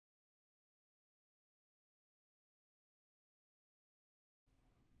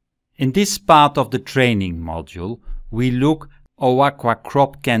In this part of the training module, we look how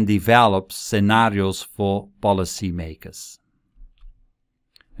AquaCrop can develop scenarios for policymakers.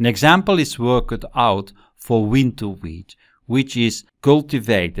 An example is worked out for winter wheat, which is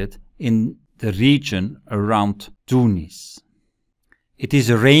cultivated in the region around Tunis. It is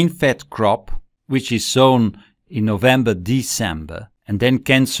a rain-fed crop which is sown in November-December and then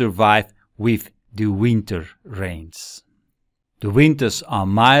can survive with the winter rains. The winters are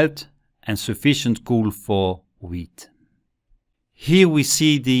mild and sufficient cool for wheat. Here we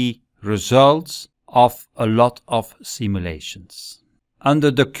see the results of a lot of simulations.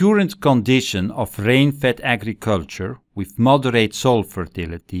 Under the current condition of rain-fed agriculture with moderate soil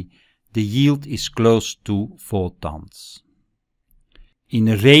fertility, the yield is close to 4 tons. In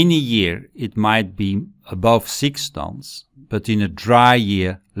a rainy year it might be above 6 tons, but in a dry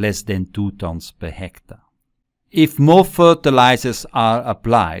year less than 2 tons per hectare. If more fertilizers are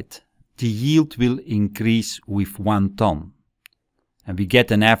applied, the yield will increase with 1 ton, and we get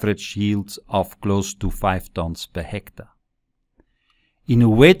an average yield of close to 5 tons per hectare. In a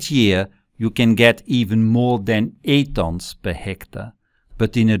wet year you can get even more than 8 tons per hectare,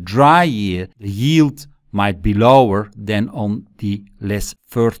 but in a dry year the yield might be lower than on the less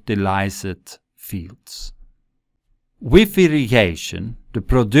fertilized fields. With irrigation, the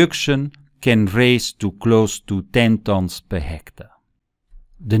production can raise to close to 10 tons per hectare.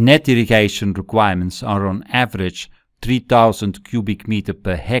 The net irrigation requirements are on average 3000 cubic meter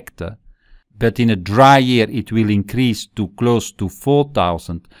per hectare, but in a dry year it will increase to close to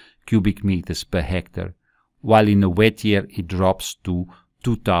 4000 cubic meters per hectare, while in a wet year it drops to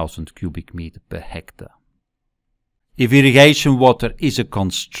 2000 cubic meter per hectare. If irrigation water is a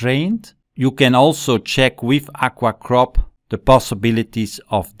constraint, you can also check with AquaCrop the possibilities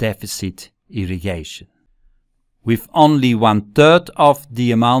of deficit irrigation. With only 1/3 of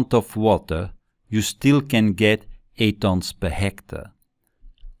the amount of water, you still can get 8 tons per hectare,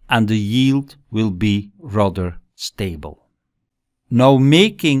 and the yield will be rather stable. Now,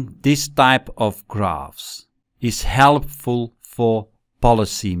 making this type of graphs is helpful for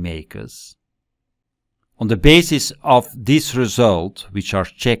policymakers. On the basis of this result, which are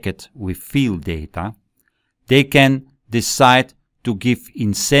checked with field data, they can decide to give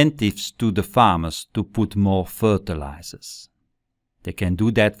incentives to the farmers to put more fertilizers. They can do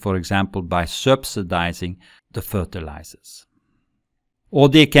that, for example, by subsidizing the fertilizers. Or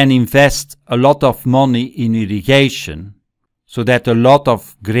they can invest a lot of money in irrigation so that a lot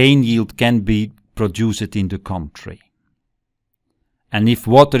of grain yield can be produced in the country. And if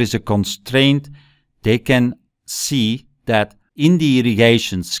water is a constraint, they can see that in the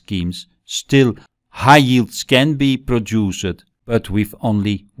irrigation schemes still high yields can be produced, but with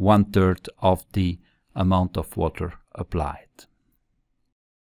only 1/3 of the amount of water applied.